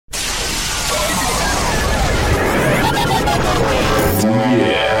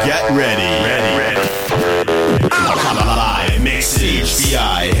Live mixes,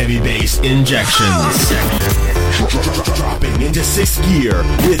 HBI heavy bass injections. Dropping into sixth gear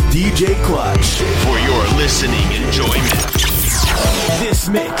with DJ Klutch for your listening enjoyment. This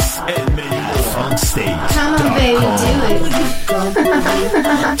mix and many more on stage. Come on, baby, do it.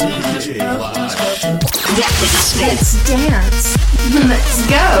 DJ Klutch. Let's dance. Let's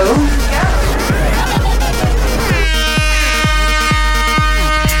go.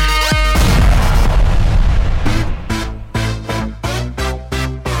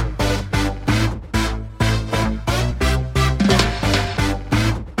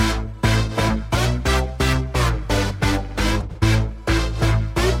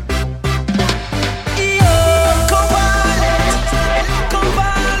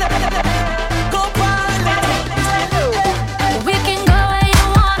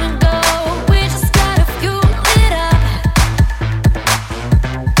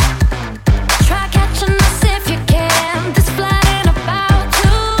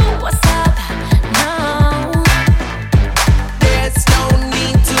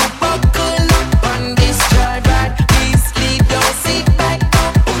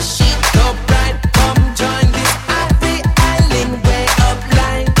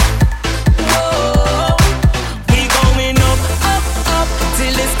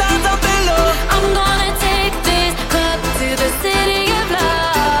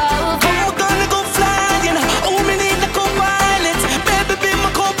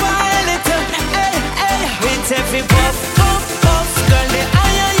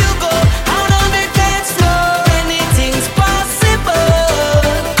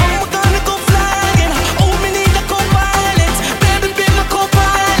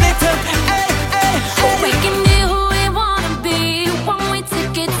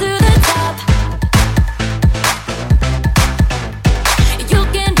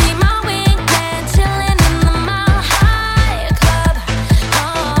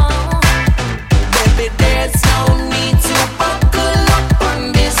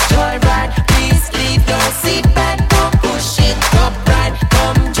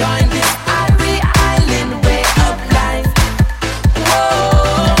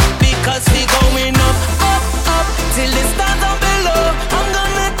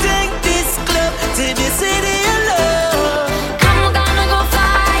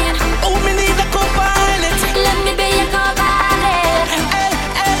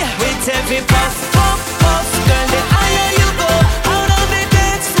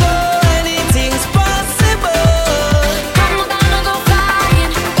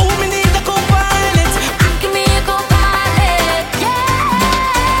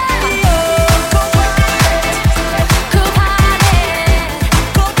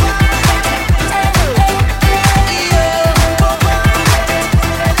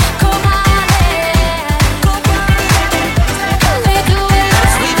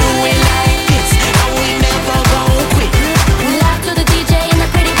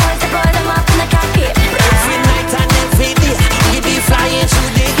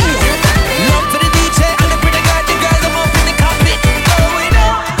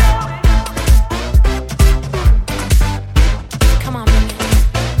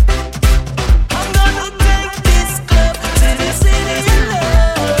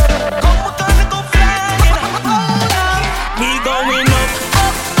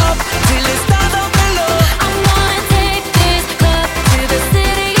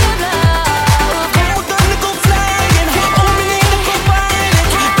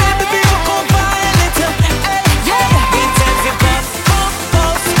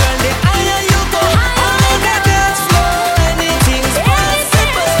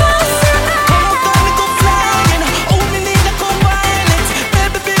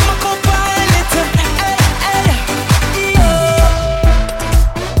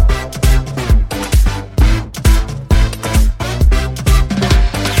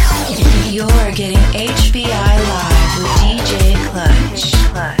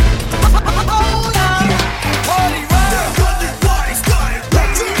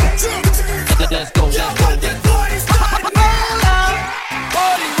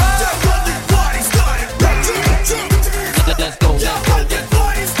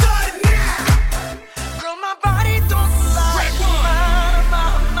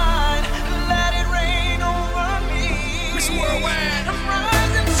 Worldwide. I'm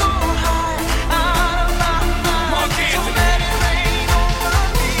rising so high out of my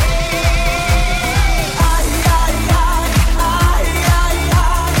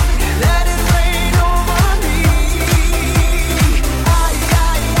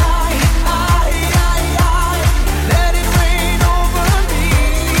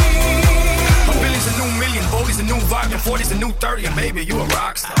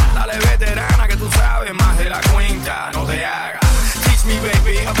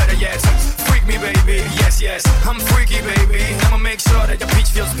yes. Freak me, baby, yes, yes. I'm freaky, baby. I'ma make sure that your peach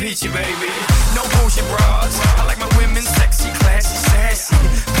feels peachy, baby. No bullshit bras. I like my women sexy, classy, sassy,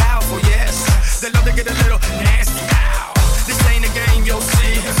 powerful, yes. They love to get a little nasty. Ow. This ain't a game, you'll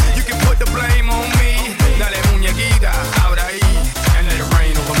see. You can put the blame on me. Dale muñequita, ahora ahí, and let it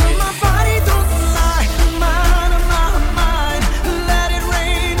rain over me. My body don't lie, mine, mine. Let it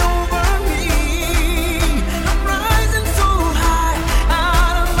rain over me. I'm rising so high,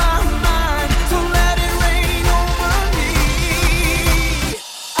 out of my mind. So let it rain over me.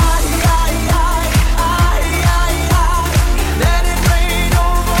 Let it rain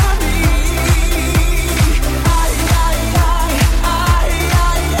over me.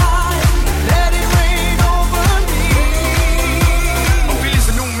 Let it rain over me. Billy's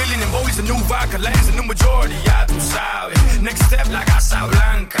a new million and Bowie's a new vodka. Land's a new majority, ya tú sabes. Next step, la Casa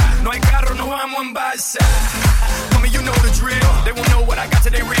Blanca. No hay carro, no vamos en balsa. Homie, you know the drill. They won't know what I got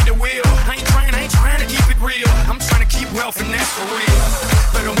till they read the wheel. I ain't trying to keep it real. I'm trying to keep wealth and that's for real.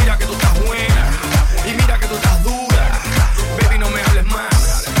 Pero mira que tú estás buena. Y mira que tú estás dura. Baby, no me hables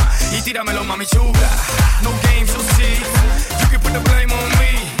más. Y tíramelo, mami chula. No games, you'll see. You can put the blame on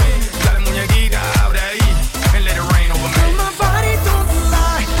me. Dale muñequita, abre ahí. And let it rain over me. My body don't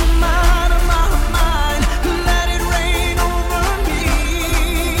lie, mine, mine. Let it rain over me.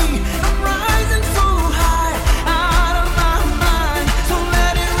 I'm rising so high, out of my mind. So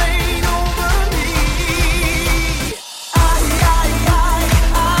let it rain over me.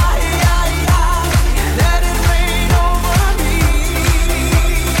 Let it rain over me.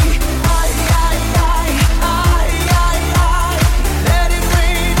 Let it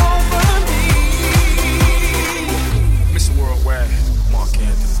rain over me. Mr. Worldwide, Mark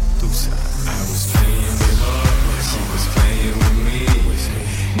Anthony, Dusa. I was playing with her, she was playing with me.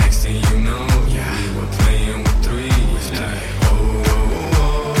 Next thing you know, we were playing with threes. Like, I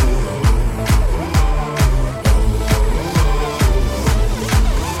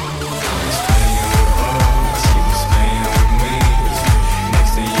was playing with her, she was playing with me.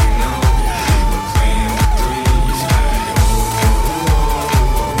 Next thing you know, we were playing with threes. Like,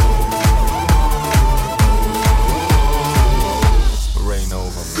 rain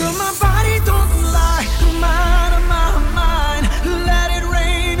over me. Girl, my body don't lie, mine, mine. Let it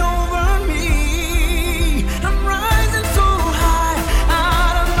rain over me. I'm rising so high,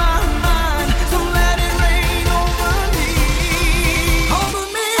 out of my mind. So let it rain over me. Over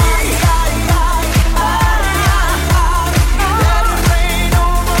me. Let it rain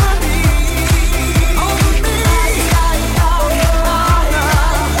over me. Over me.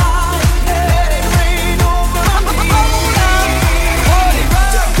 Let it rain over me.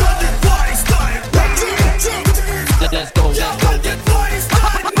 Let's go, let's go.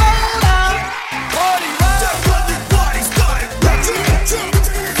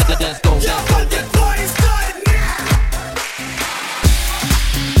 Let's go, let's go.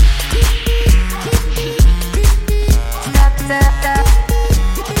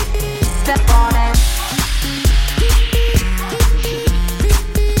 Step on it.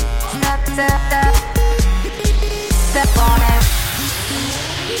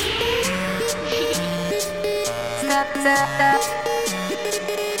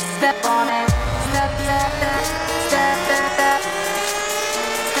 Step on it. Step on it.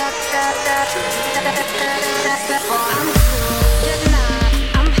 Step on it.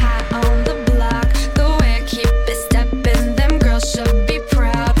 I'm high on the block. The way I keep it stepping, them girls should be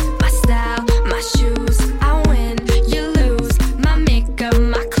proud. My style, my shoes, I win, you lose. My makeup,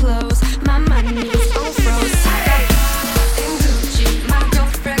 my clothes, my money's on froze. I got in Gucci, my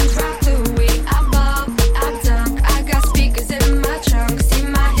girlfriend's rock Louis. I ball, I dunk, I got speakers in my trunk. See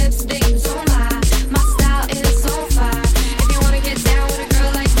my hips, they don't lie. My style is on fire. If you wanna get down with a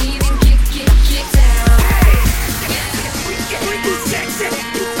girl like me, then kick down.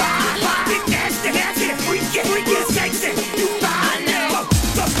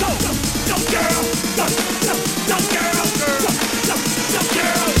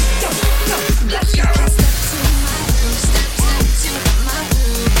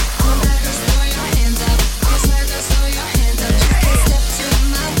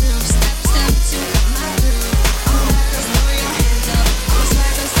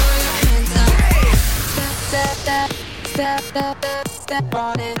 Let's go. Step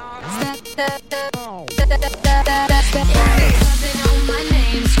on it. Step on my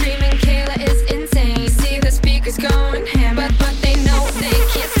name, screaming Kayla is insane. See the speakers going ham, but they know they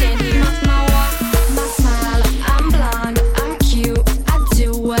can't stand me. My walk, my smile, I'm blonde, I'm cute, I do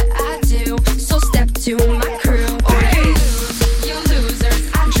what I do. So step to my crew, or you losers.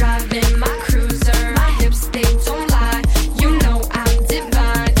 I drive in my cruiser, my hips they don't lie. You know I'm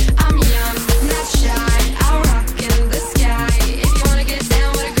divine. I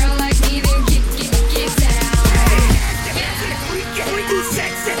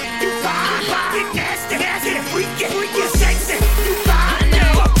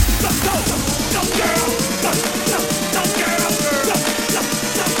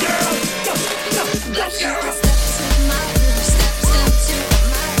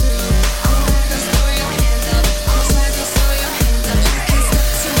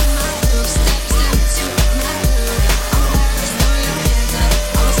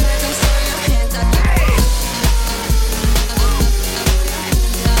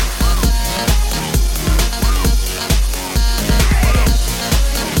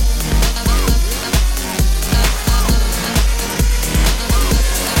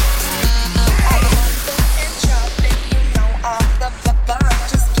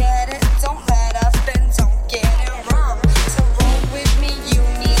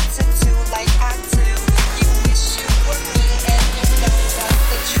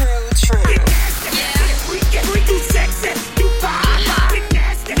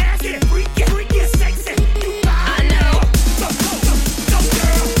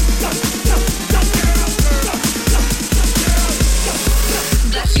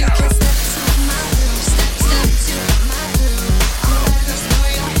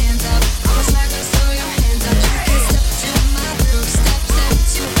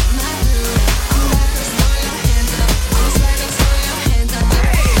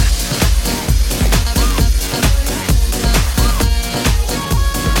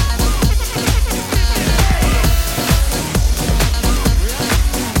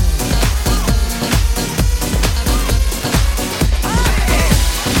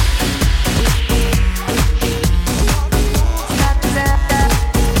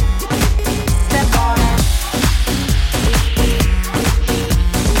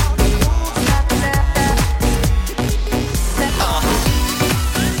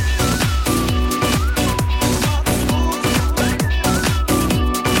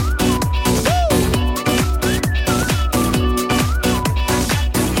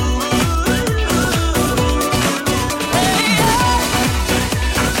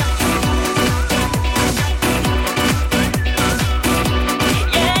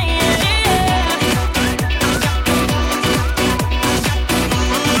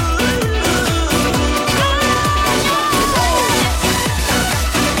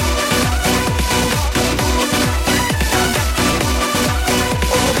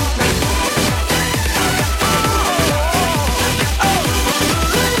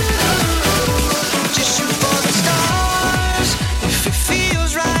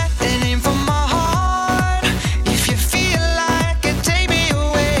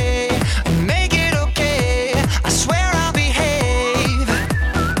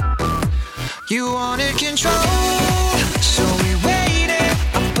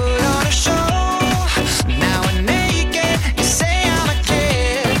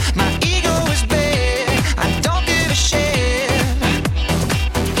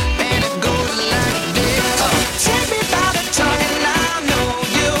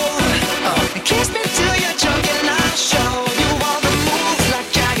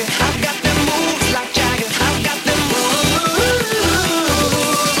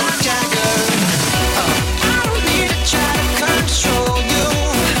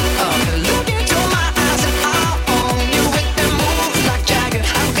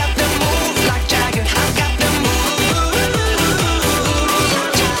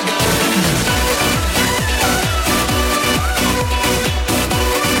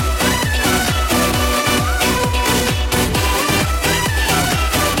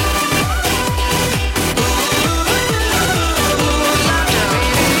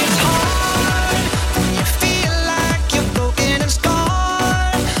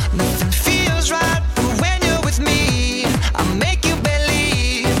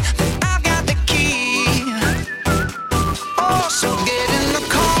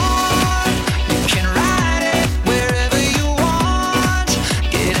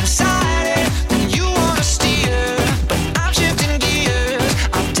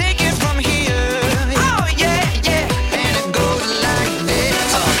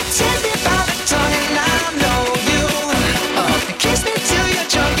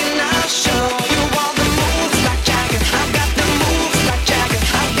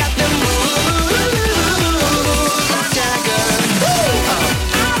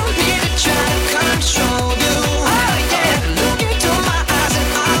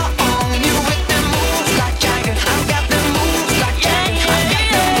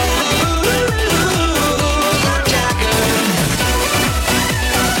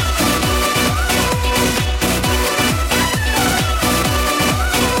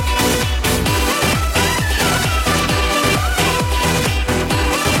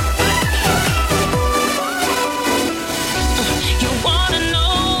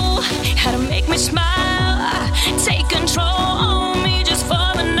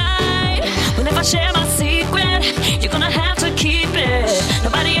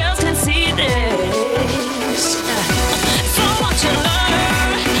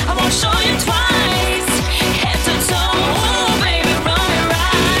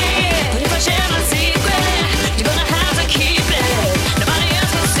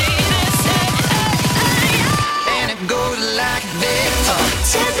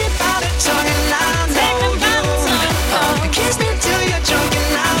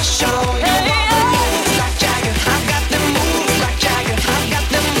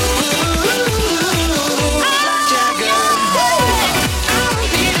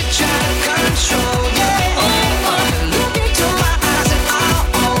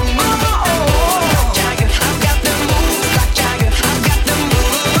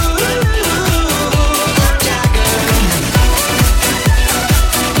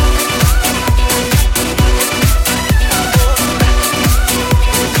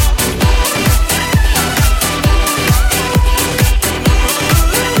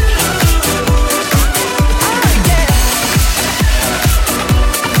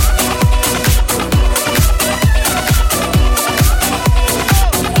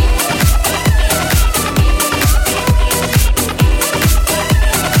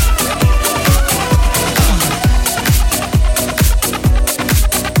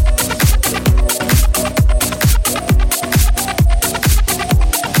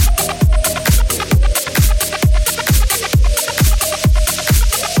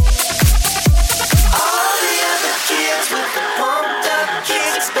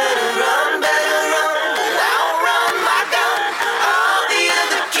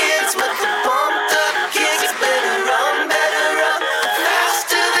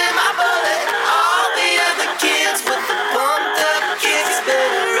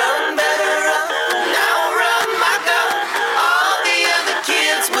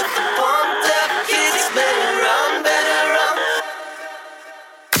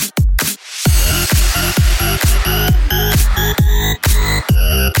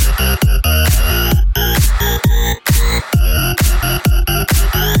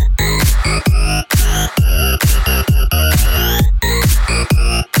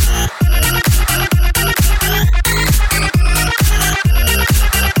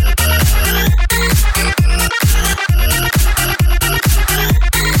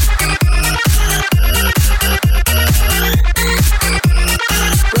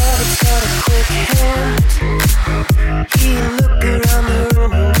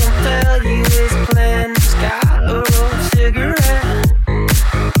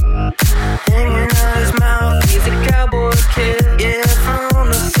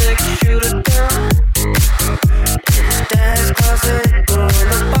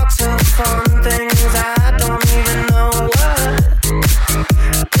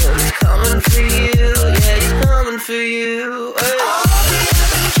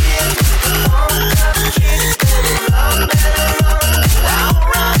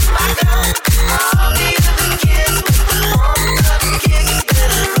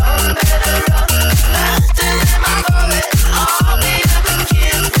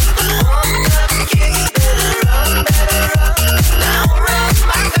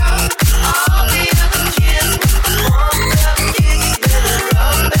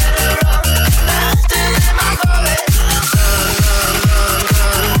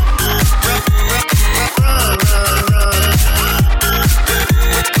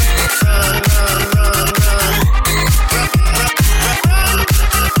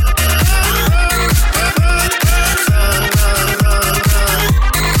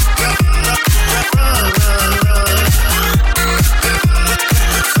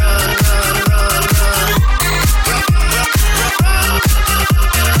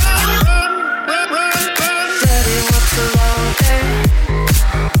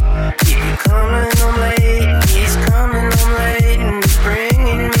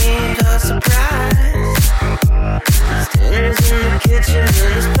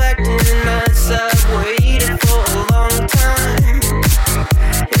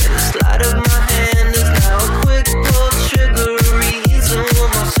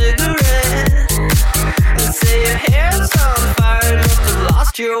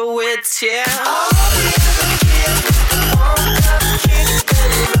Klutch, yeah.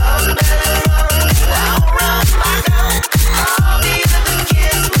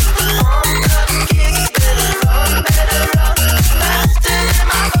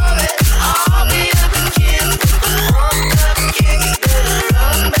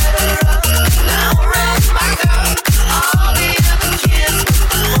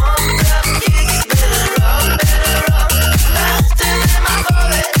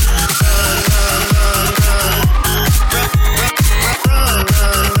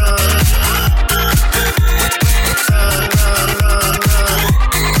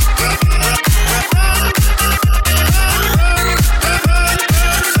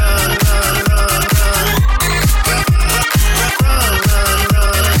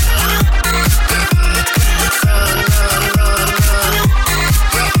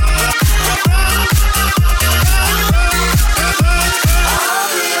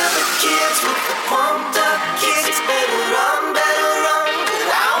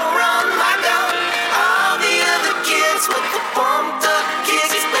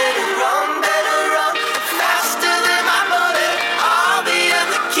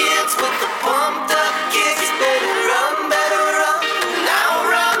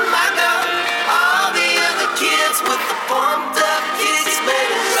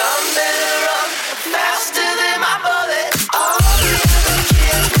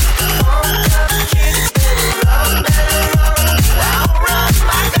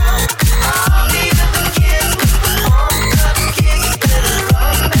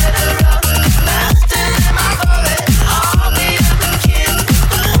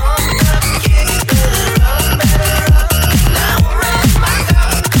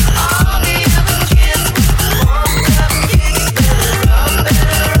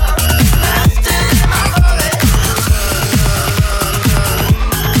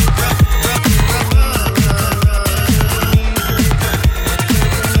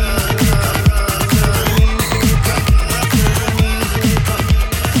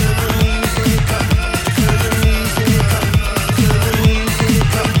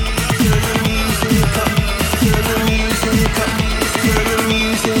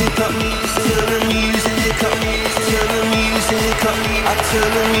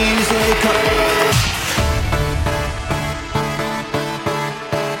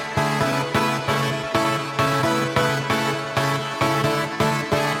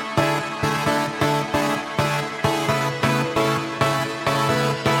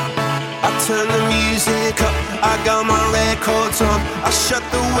 Turn the music up, I got my records on. I shut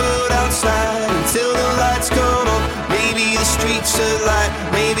the world outside until the lights come on. Maybe the streets are light,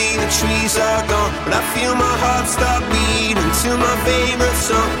 maybe the trees are gone, but I feel my heart start beating to my favorite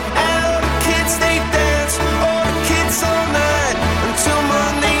song. And all the kids, they dance, all the kids all night, until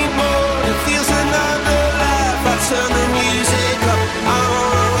Monday morning feels another life. I turn the music up, I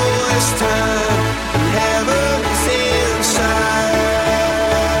wanna roll this time, and heaven is inside.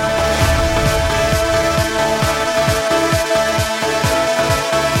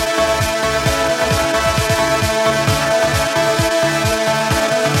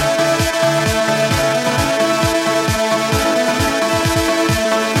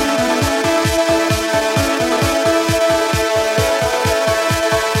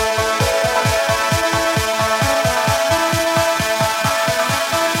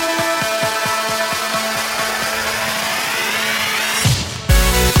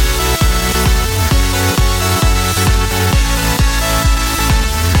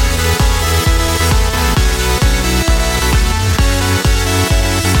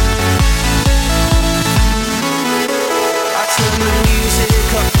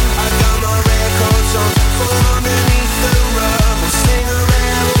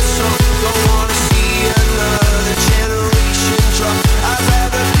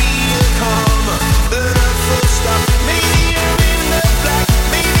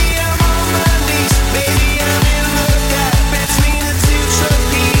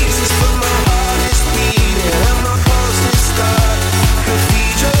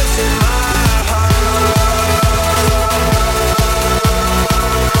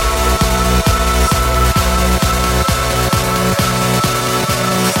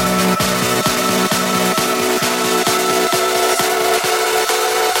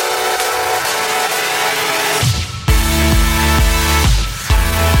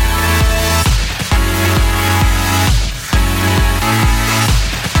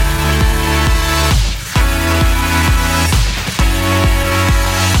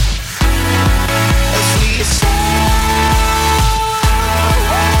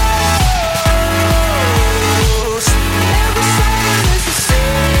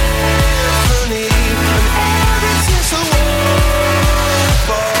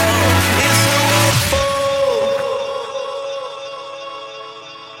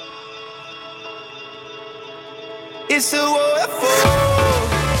 It's a waterfall.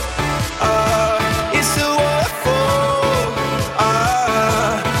 It's a waterfall.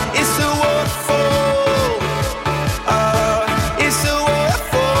 It's a waterfall. It's a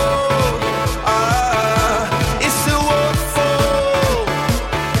waterfall. It's a waterfall.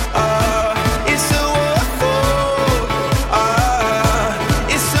 It's a waterfall.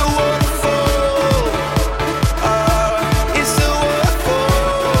 It's a waterfall. It's a waterfall.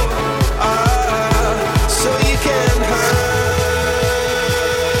 So you can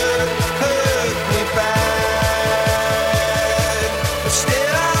hurt me bad, but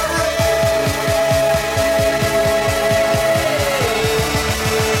still I raise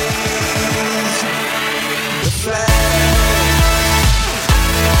the flag.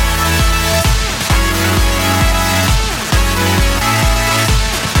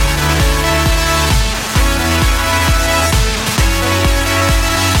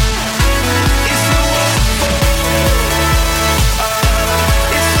 It's a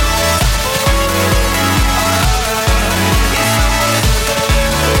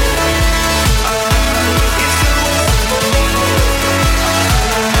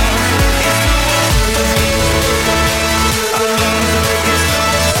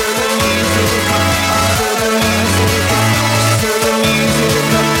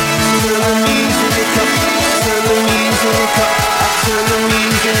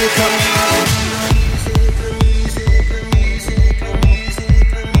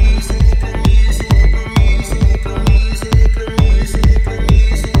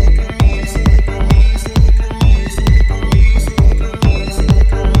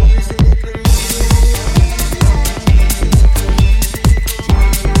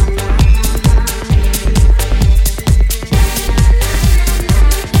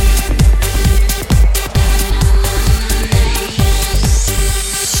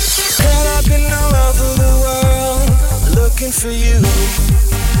Girl, I've been all over the world looking for you.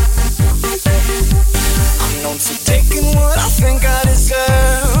 I'm known for taking what I think I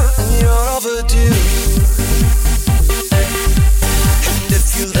deserve, and you're overdue. And if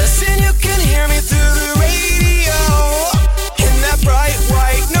you listen, you can hear me through the radio in that bright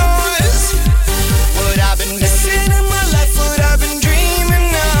white noise. What I've been missing in my life, what I've been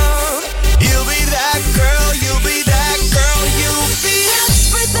dreaming of. You'll be that girl, you'll be that girl, you'll be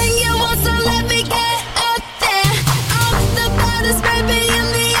Everything you want, so let me get out there. I'm the baddest baby in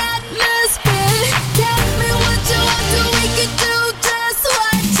the atmosphere. Tell me what you want, so we can do just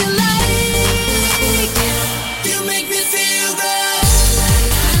what you like. You make me feel good.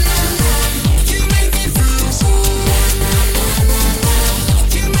 You make me feel good.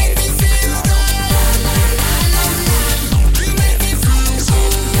 You make me feel good. You make me feel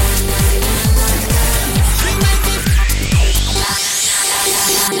good. You make me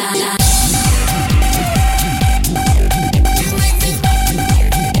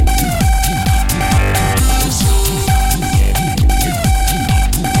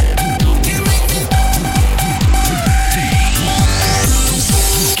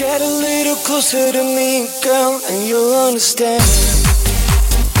Get a little closer to me, girl, and you'll understand.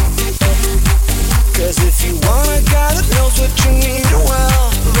 'Cause if you want a guy that knows what you need,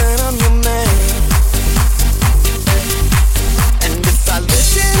 well, then I'm your man. And if I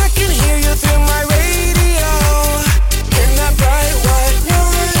listen, I can hear you through my radio in that bright white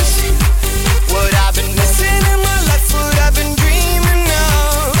noise. What I've been missing in my life, what I've been dreaming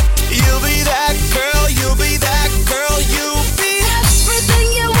of. You'll be that girl, you'll be that girl, you'll be Everything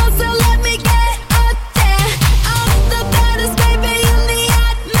you want, so let me get out there. I'm the baddest baby in the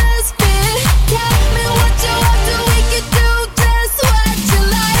atmosphere. Tell me what you want, so we can do just what you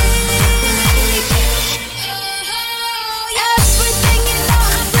like.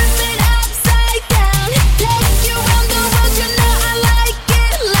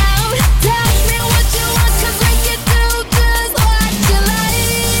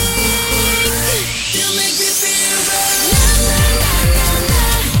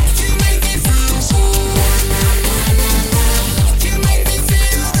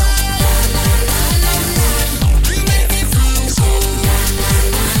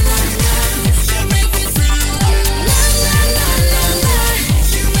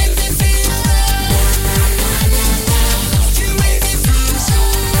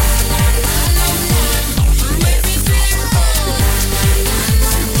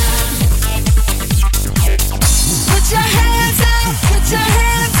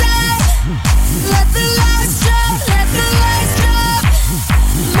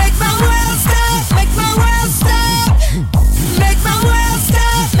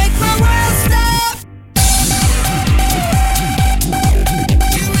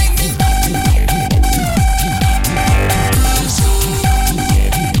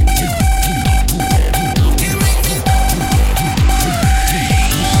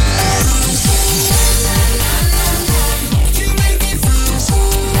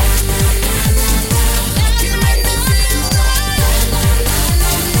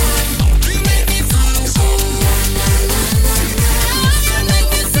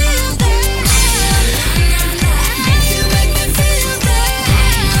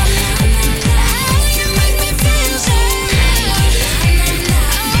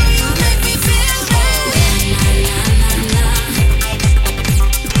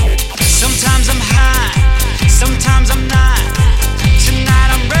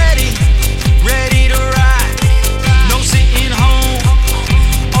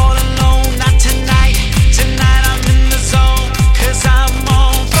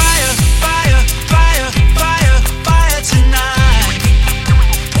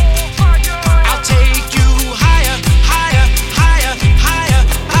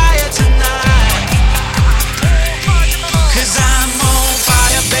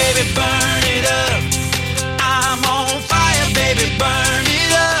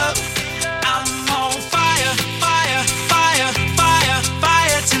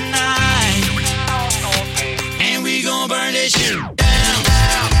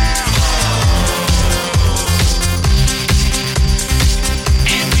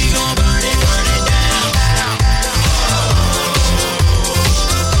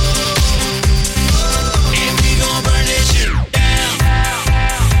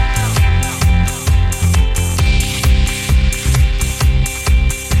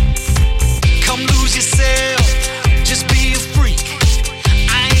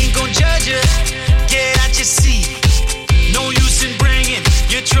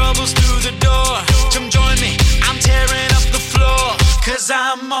 'Cause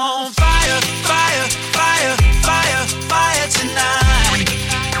I'm on fire, fire, fire, fire, fire tonight.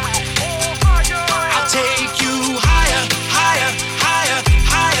 I'll take you higher, higher, higher,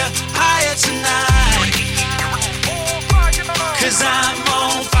 higher, higher tonight. 'Cause I'm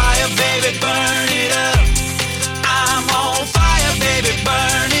on fire, baby, burn it up. I'm on fire, baby,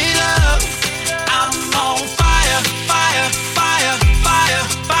 burn it up. I'm on fire, fire, fire, fire,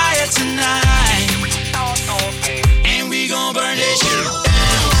 fire tonight. And we gon' burn this shit down.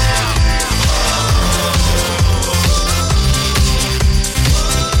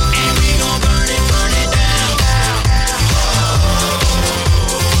 And we gon' burn it down.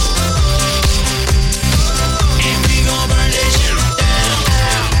 And we gon' burn this shit down.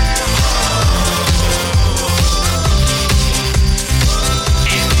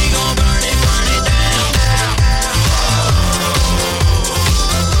 And we gon' burn it down.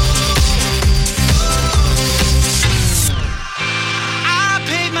 I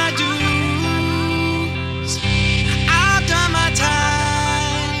paid my dues. I've done my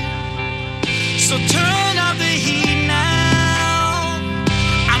time. So turn up the heat now.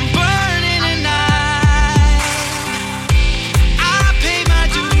 I'm burning tonight. I paid my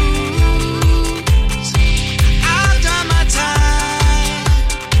dues. I've done my time.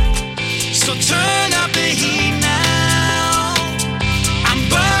 So turn up the heat now. I'm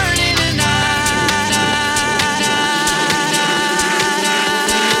burning tonight.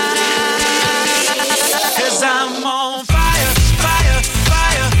 'Cause I'm on fire, fire,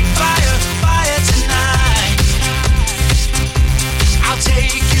 fire, fire, fire tonight. I'll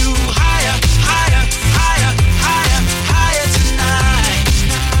take you higher, higher, higher, higher, higher tonight.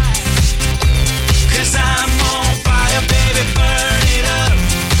 'Cause I'm on fire, baby, burn it up.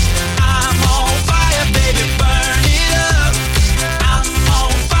 I'm on fire, baby, burn it up. I'm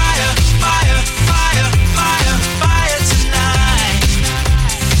on fire, fire, fire, fire, fire tonight.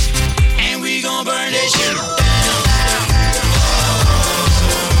 And we gon' burn this shit down.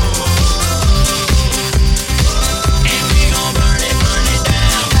 And we gon' burn it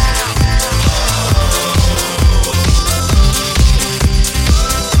down.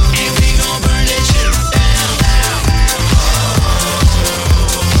 And we gon' burn this shit down.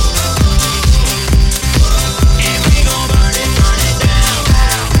 And we gon' burn it down.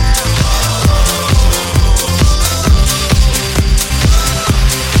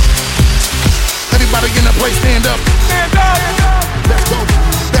 Everybody in the place, stand up. Stand up. Let's go.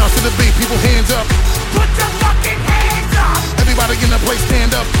 Bounce to the beat, people hands up. Put your fucking hands up. Everybody in the place,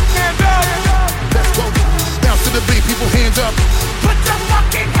 stand up. Stand up. Let's go. Bounce to the beat, people hands up. Put your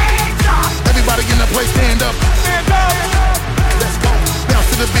fucking hands up. Everybody in the place, stand up. Stand up. Let's go. Bounce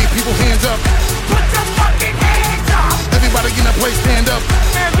to the beat, people hands up. Put your fucking hands up. Everybody in the place, stand up.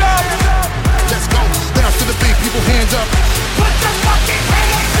 Stand up. Let's go. Bounce to the beat, people hands up. Put your fucking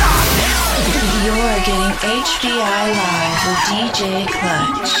hands up. You're getting HBI Live with DJ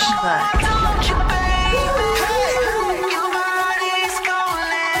Klutch. Don't you, baby? Your body's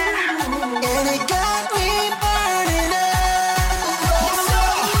calling, and it got me burning up.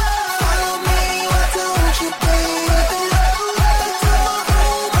 Follow me, why don't you, baby?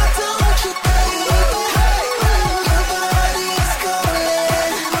 Why don't you, baby? Your body's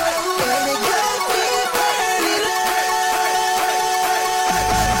calling, and it got me burning up.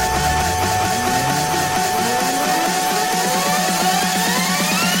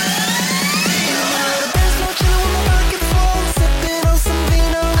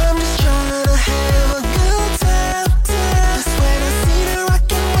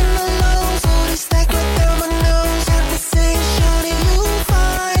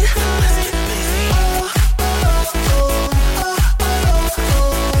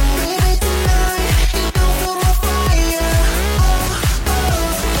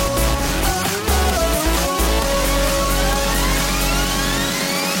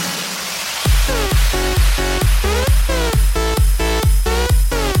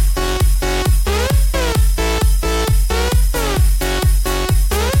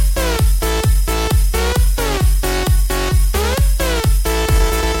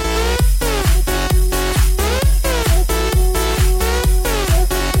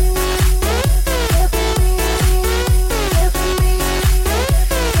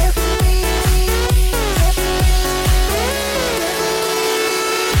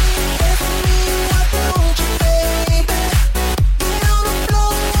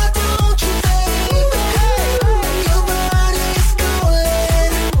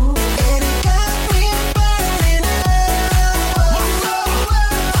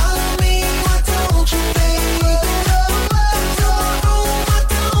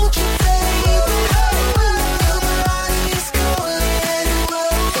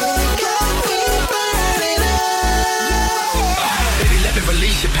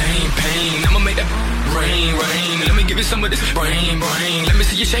 some of this brain. Let me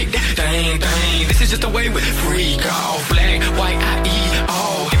see you shake that thing. This is just a way with freak off. Black, white, I eat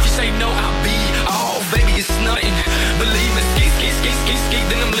all. If you say no, I'll be off. Baby, it's nothing. Believe me, skate,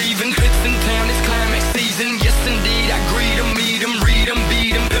 then I'm leaving. Hits in town, it's climax season. Yes, indeed, I greet 'em, meet 'em, read 'em,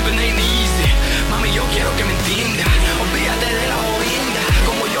 beat 'em. Pimpin' ain't easy. Mami, yo quiero que me entienda. Olvídate de la jodienda.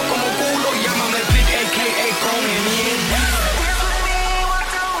 Como yo, como culo, llámame Big A.K.A. come mierda.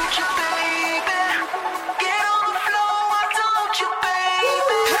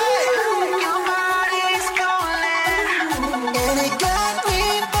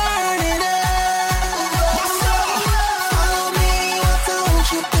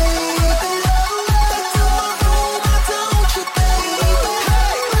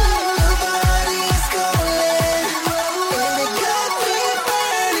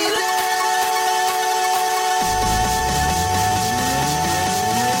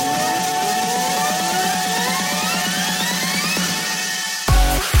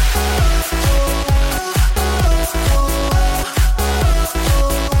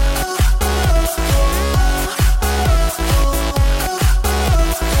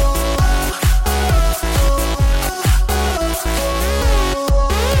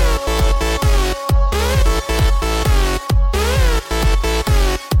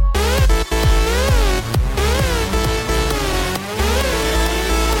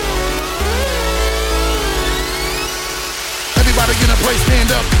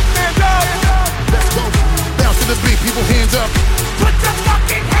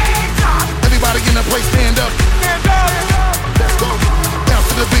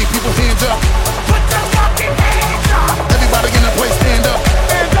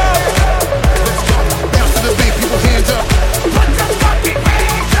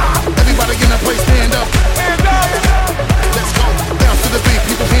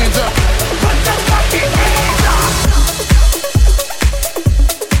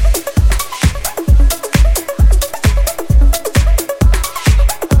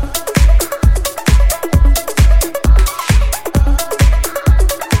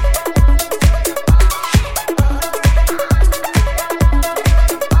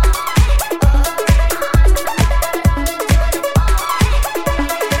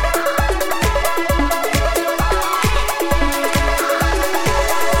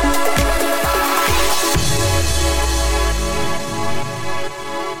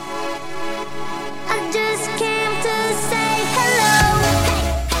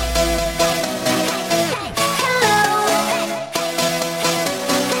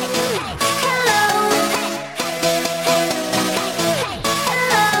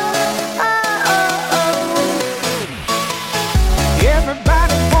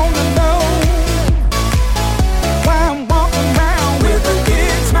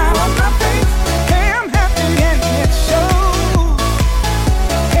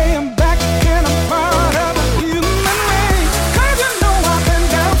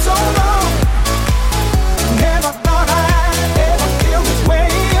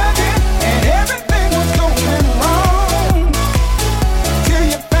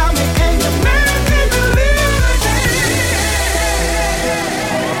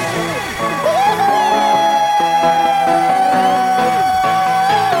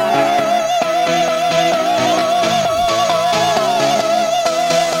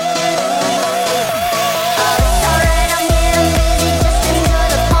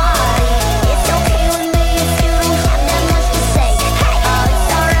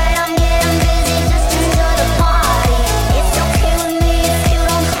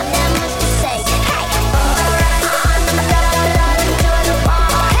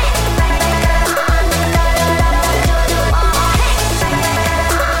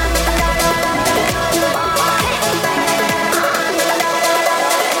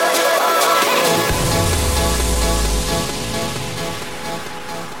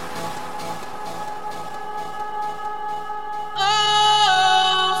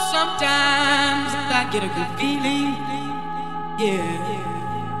 get a good feeling, yeah.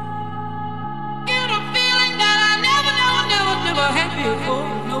 Get a feeling that I never had before.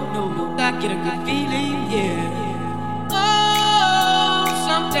 No, I get a good feeling, yeah. Oh,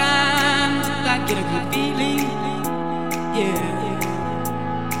 sometimes I get a good feeling, yeah.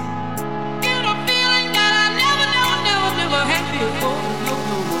 Get a feeling that I never had before. No,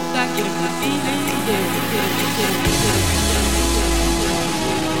 I get a good feeling, yeah.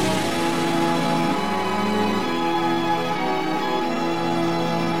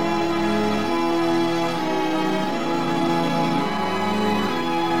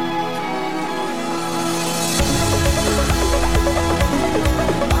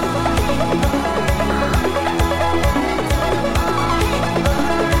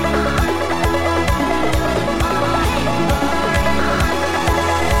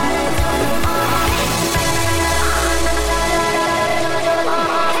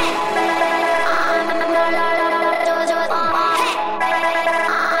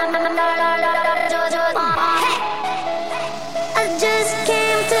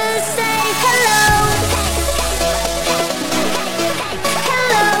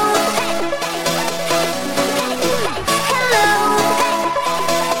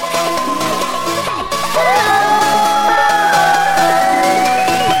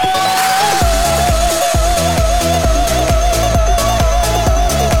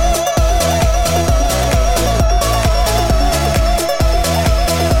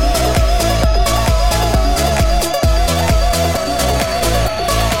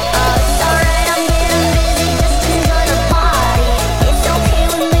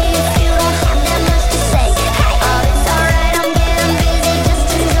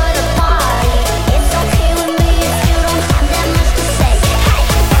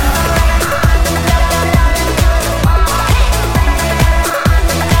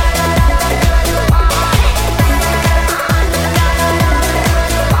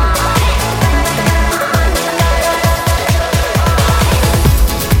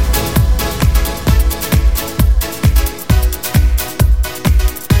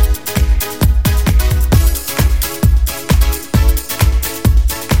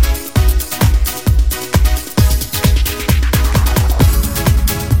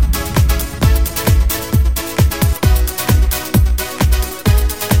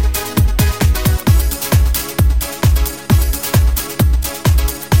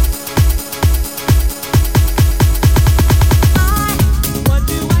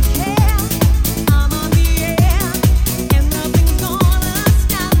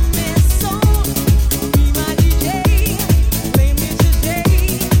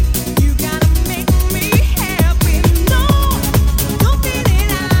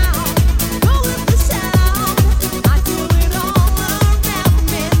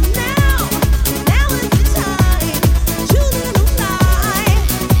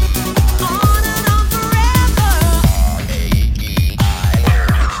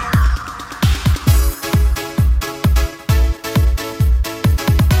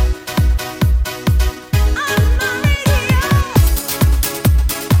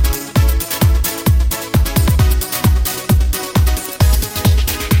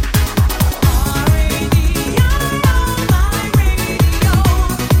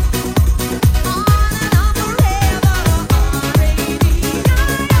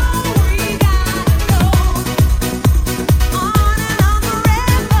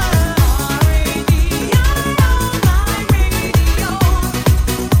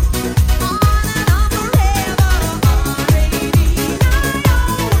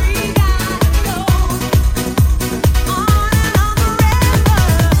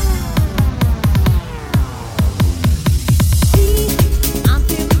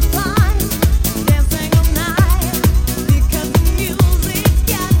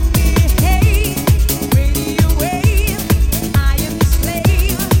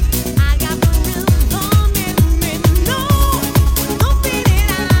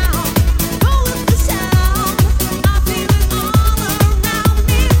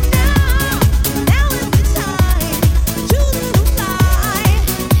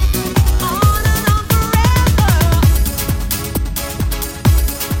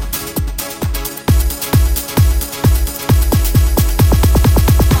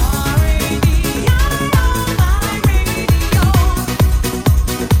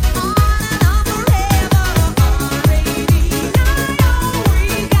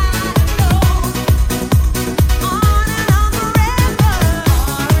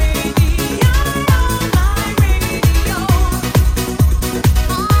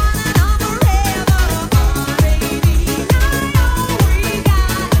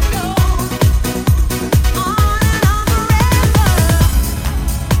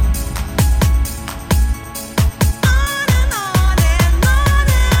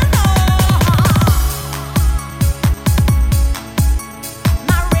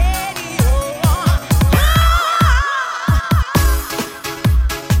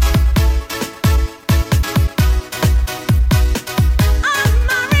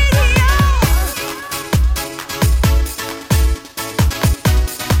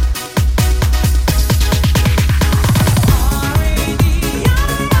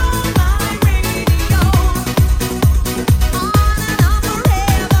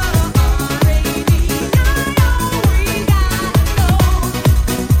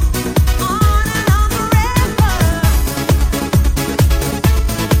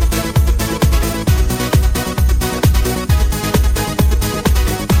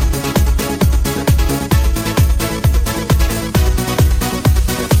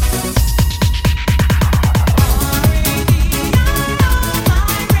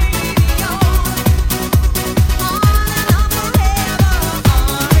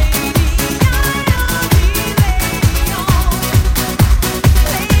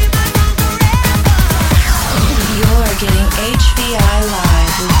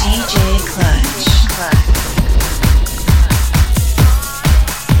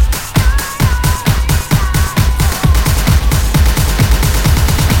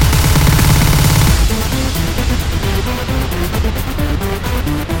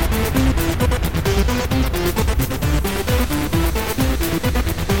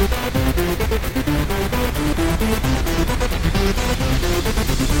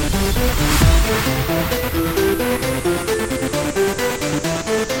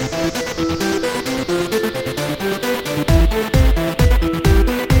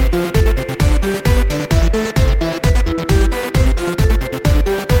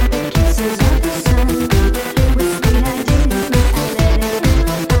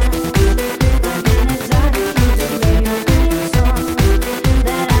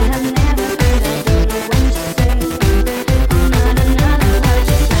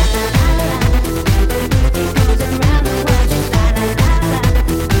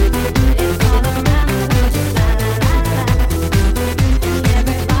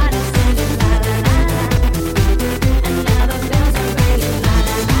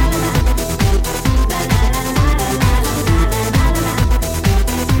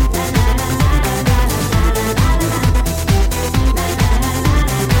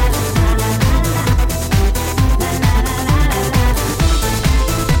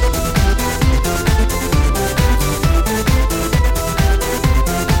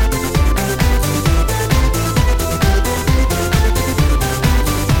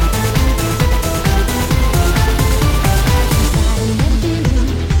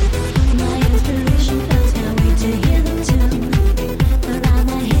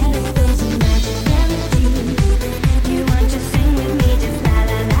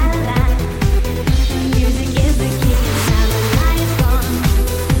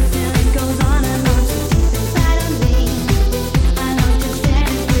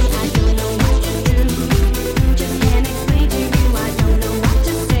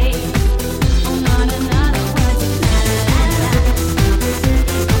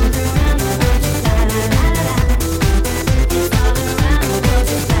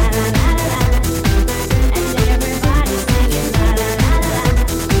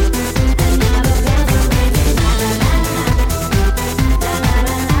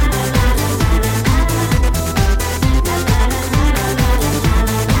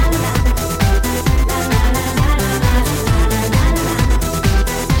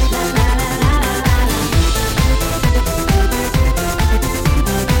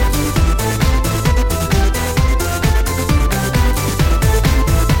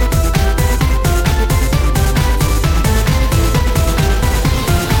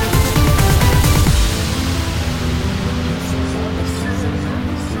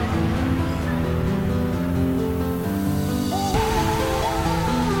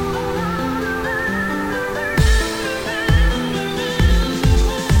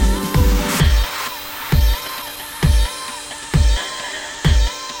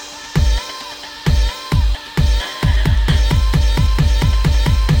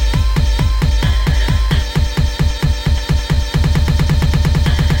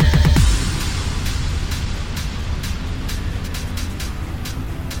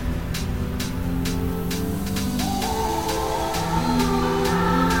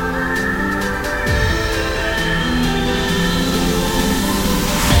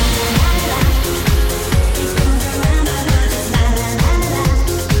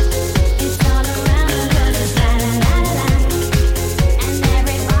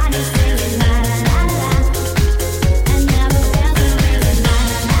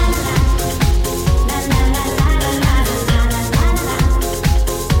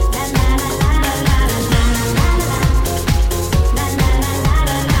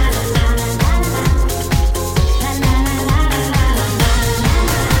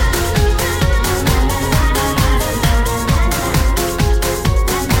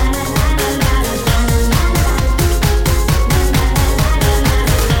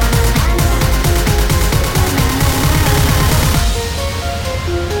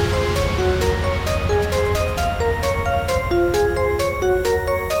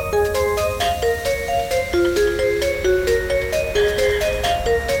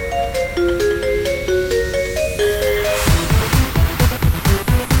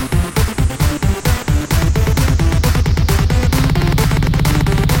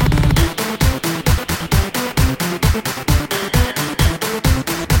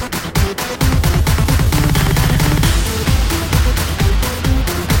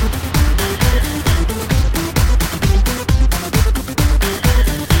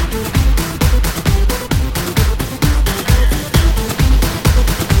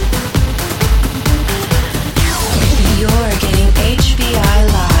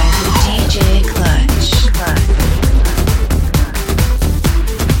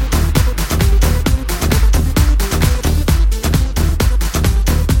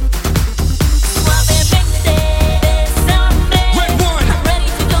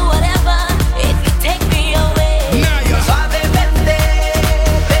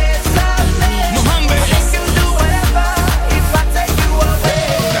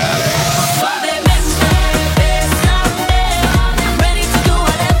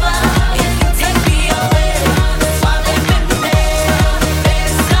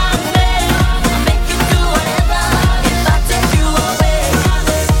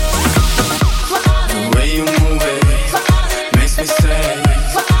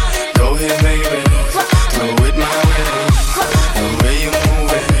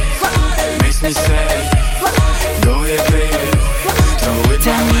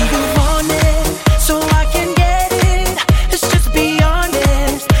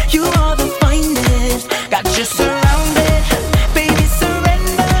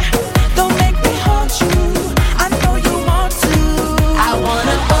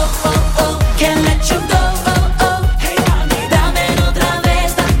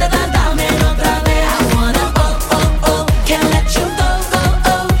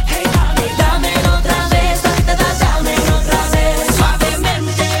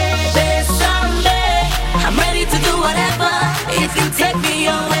 me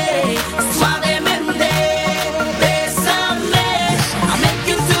away. Suavemente, bésame. I'll make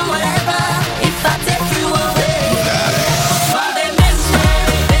you do whatever if I take you away. Suavemente,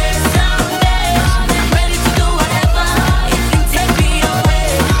 bésame. I'm ready to do whatever if you take me away.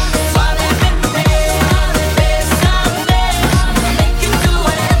 Suavemente, bésame. I'll make you do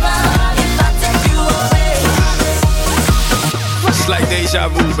whatever if I take you away. It's like deja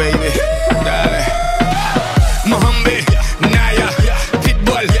vu, baby. Dale. Mohammed, Naya,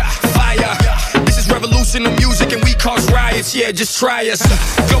 Pitbull, fire. This is revolution of music and we cause riots. Yeah, just try us.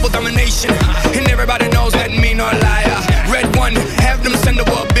 Global domination, and everybody knows that me no liar. Red one, have them send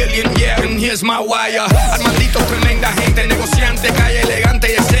over $1 billion. Yeah, and here's my wire. Armandito, tremenda gente, negociante, calle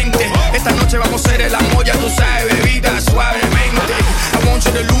elegante y decente. Esta noche vamos a hacer el amor, ya tú sabes, bebida suavemente. I want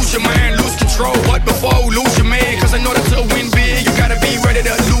you to lose your mind, lose control, but before you lose your man, cause in order to win big, you gotta be ready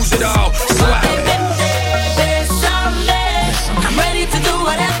to lose it all. I'm ready to do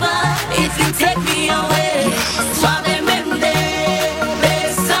whatever if you take me away. Suavemente,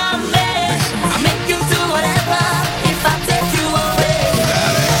 bésame. I'll make you do whatever if I take you away.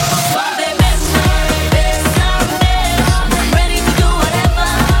 Suavemente, bésame. I'm ready to do whatever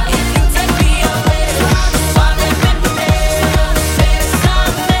if you take me away. Suavemente,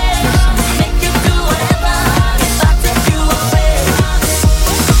 bésame. I'll make you do whatever if I take you away.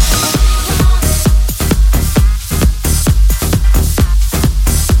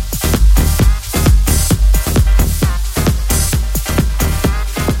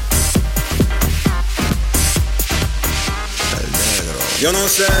 Yo no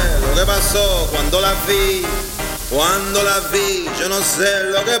sé lo que pasó cuando la vi, yo no sé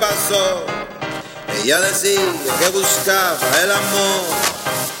lo que pasó. Ella decía que buscaba el amor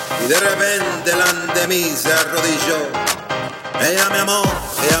y de repente delante de mí se arrodilló. Ella me amó,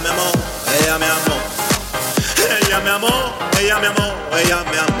 ella me amó, ella me amó. Ella me amó, ella me amó, ella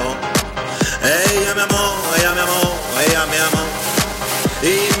me amó. Ella me amó, ella me amó, ella me amó.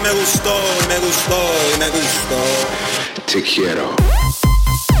 Y me gustó, y me gustó, y me gustó. Te quiero.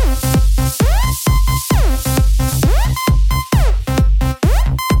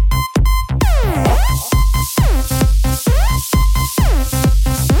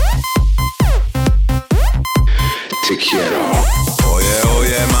 Te quiero.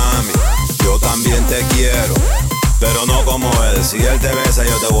 Oye, mami, yo también te quiero, pero no como él. Si él te besa,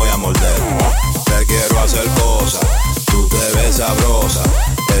 yo te voy a morder. Te quiero hacer cosas, tú te ves sabrosa.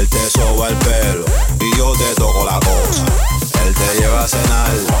 Él te soba el pelo y yo te toco la cosa. Él te lleva a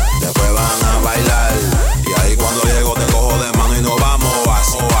cenar, después van a bailar. Y ahí cuando llego te cojo de mano y nos vamos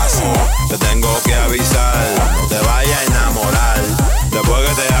así. Te tengo que avisar, no te vayas a enamorar. Después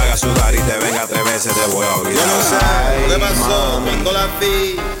que te haga sudar y te venga 3 veces te voy a olvidar. Yo no sé lo que pasó cuando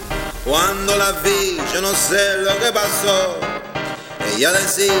la vi, yo no sé lo que pasó. Ella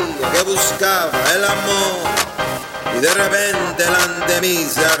decía que buscaba el amor y de repente delante de mí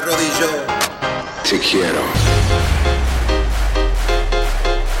se arrodilló. Te quiero.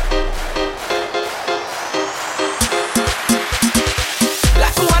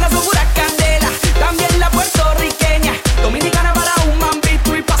 Las cubanas son pura candela, también la puertorriqueña. Dominicana para un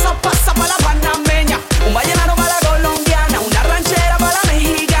mambito y pasa para la panameña. Un vallenato para la colombiana, una ranchera para la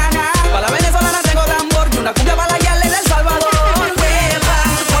mexicana. Para la venezolana tengo tambor y una cumbia para la yale del Salvador. Hueva,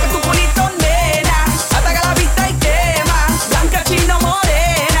 por tu culito nena, ataca la pista y quema. Blanca, chino,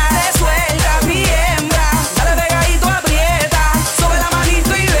 morena, te suelta mi hembra. Dale pegadito, aprieta, sobre la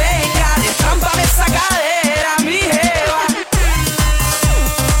manito y venga. Destrámpame esa cadera, mi jeva.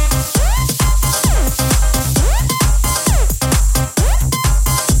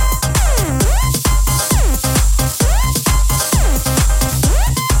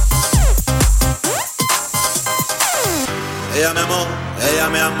 Ella me amó, ella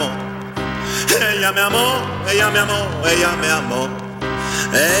me amó. Ella me amó, ella me amó, ella me amó.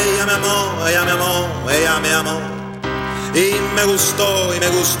 Ella me amó, ella me amó, ella me amó. Y me gustó, y me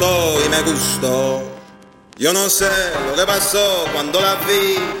gustó, y me gustó. Yo no sé lo que pasó cuando la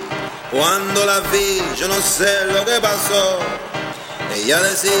vi, yo no sé lo que pasó. Ella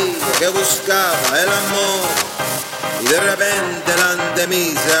decía que buscaba el amor y de repente delante de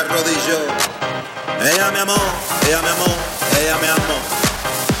mí se arrodilló. Ella me amó, ella me amó, ella me amó.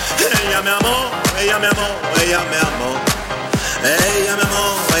 Ella me amó, ella me amó, ella me amó. Ella me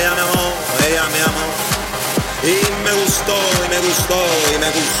amó, ella me amó, ella me amó. Y me gustó, y me gustó, y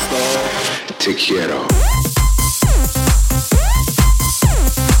me gustó. Te quiero.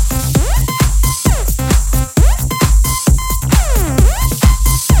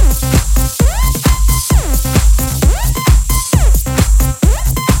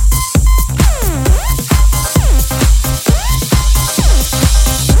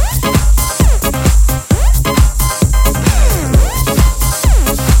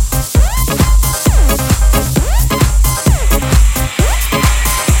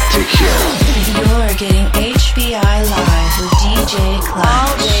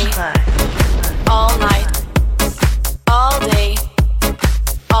 all night, all day,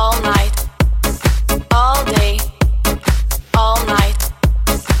 all night, all day, all night,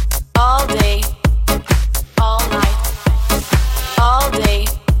 all day, all night, all day,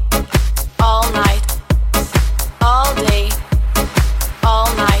 all night, all day,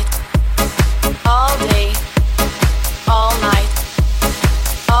 all night, all day, all night,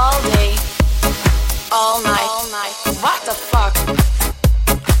 all day, all night. What the fuck?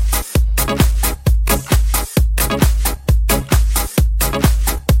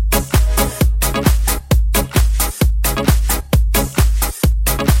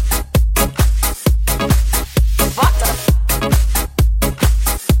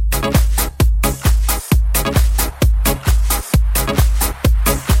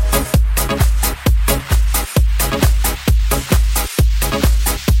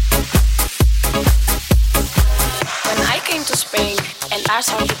 I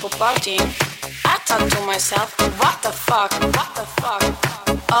saw people partying. I thought to myself, what the fuck, what the fuck?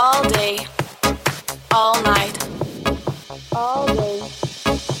 All day, all night, all day,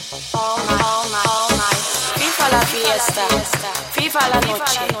 all night, all night, all night. FIFA la fiesta, FIFA la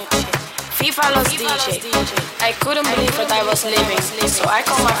noche, FIFA los DJ. I couldn't believe what I was living, so I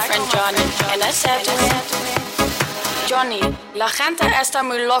called my friend Johnny and I said to him, Johnny, la gente está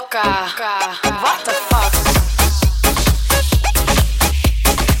muy loca. What the fuck?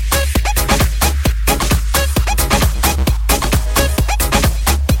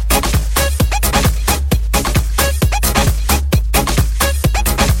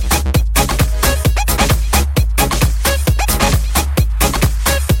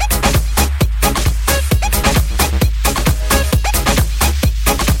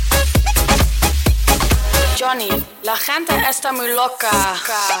 Johnny, la gente está muy loca.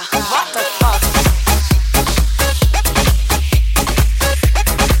 What the fuck?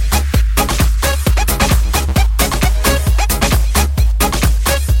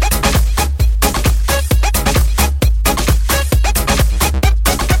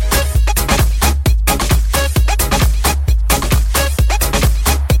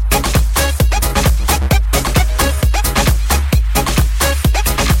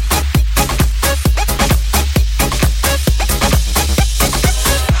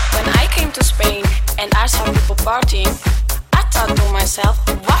 Partying, I thought to myself,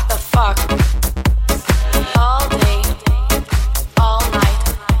 what the fuck? All day, all night,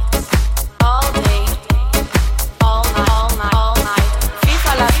 all day, all night, all night, all night.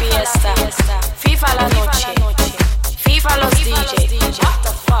 FIFA la fiesta, FIFA la noche, FIFA los DJ. What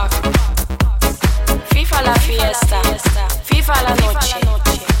the fuck? FIFA la fiesta, FIFA la noche,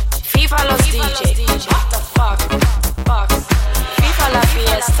 FIFA los DJ. What the fuck? FIFA la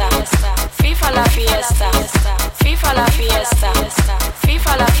fiesta, FIFA la fiesta. FIFA la fiesta,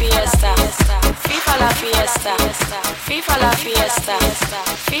 FIFA la fiesta, FIFA la fiesta, FIFA la fiesta,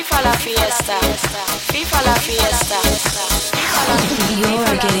 FIFA la fiesta, FIFA la fiesta.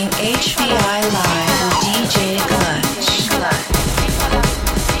 You're getting HBI Live with DJ Klutch.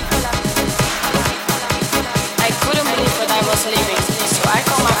 I couldn't believe what I was living, so I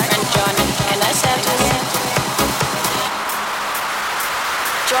called my friend Johnny and I said to him,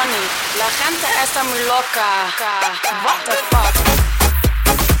 Johnny, la gente está muy loca. What the fuck?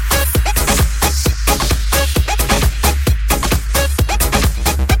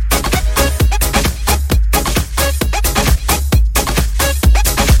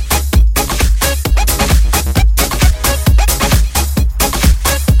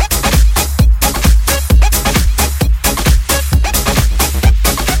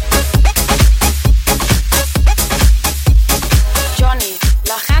 Johnny,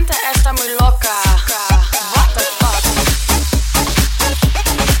 la gente está muy loca. What the fuck?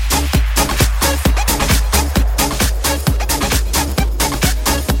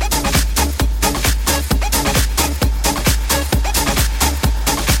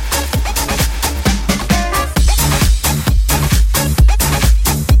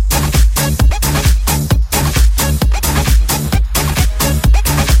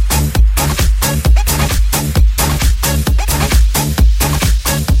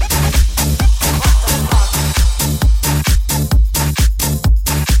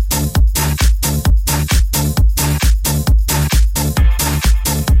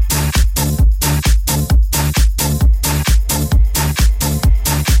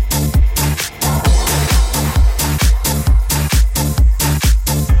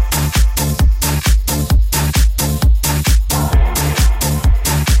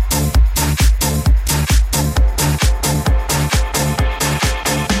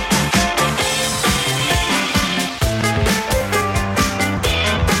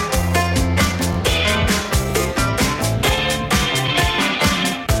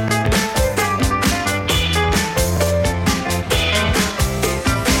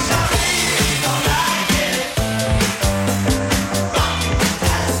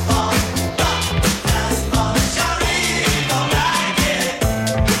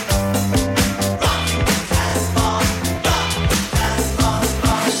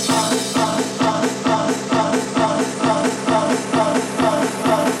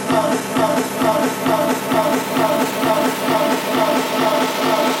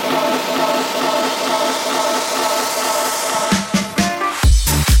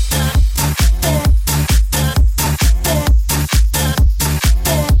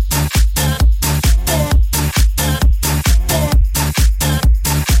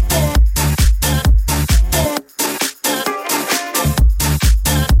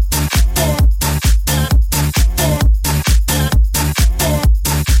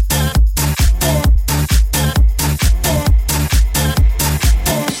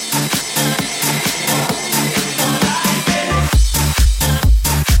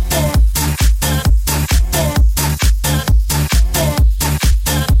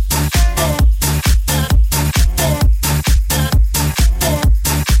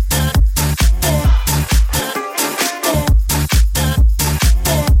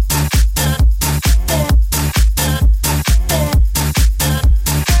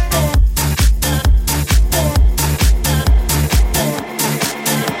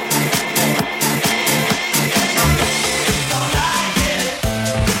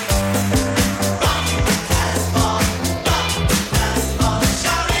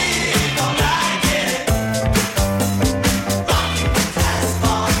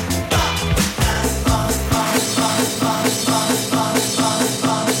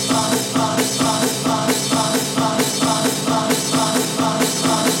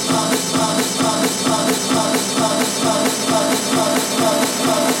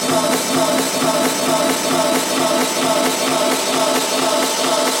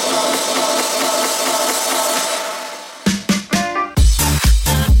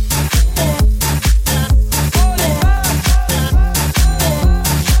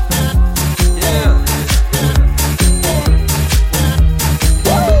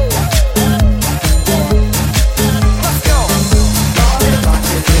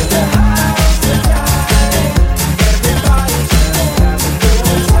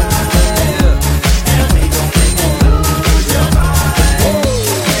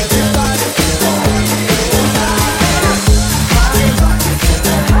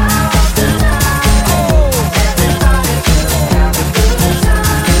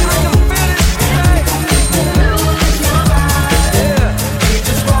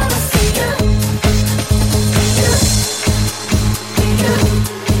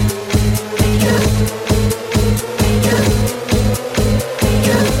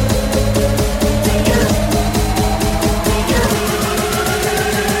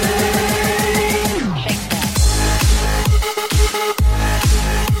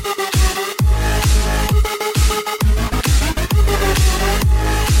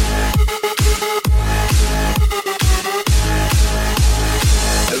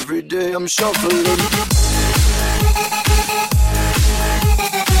 shuffling.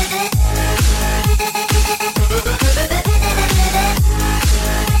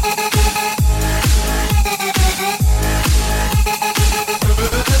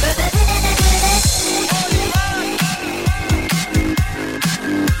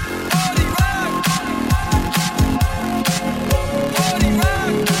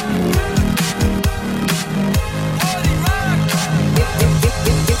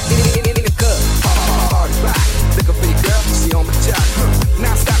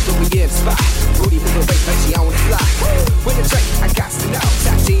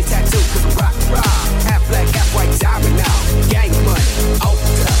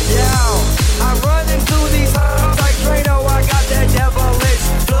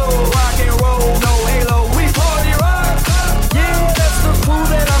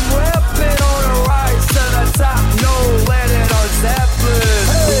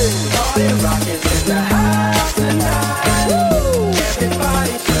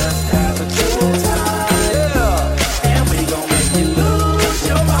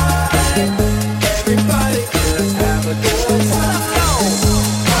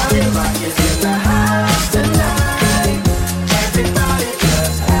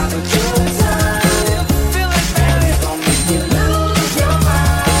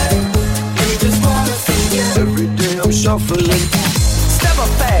 Shuffling. Step up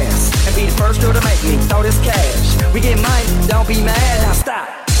fast and be the first girl to make me throw this cash. We get money, don't be mad, now stop.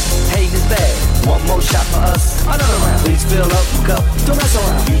 Hating is bad, one more shot for us. Another round, please fill up a cup. Don't mess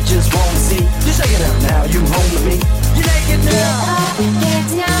around, we just wanna see you shake it out. Now you home with me. You naked now. Get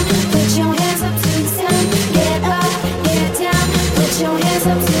down, put your hands up to the sun. Get up, get down, put your hands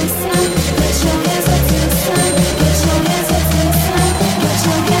up to the sun.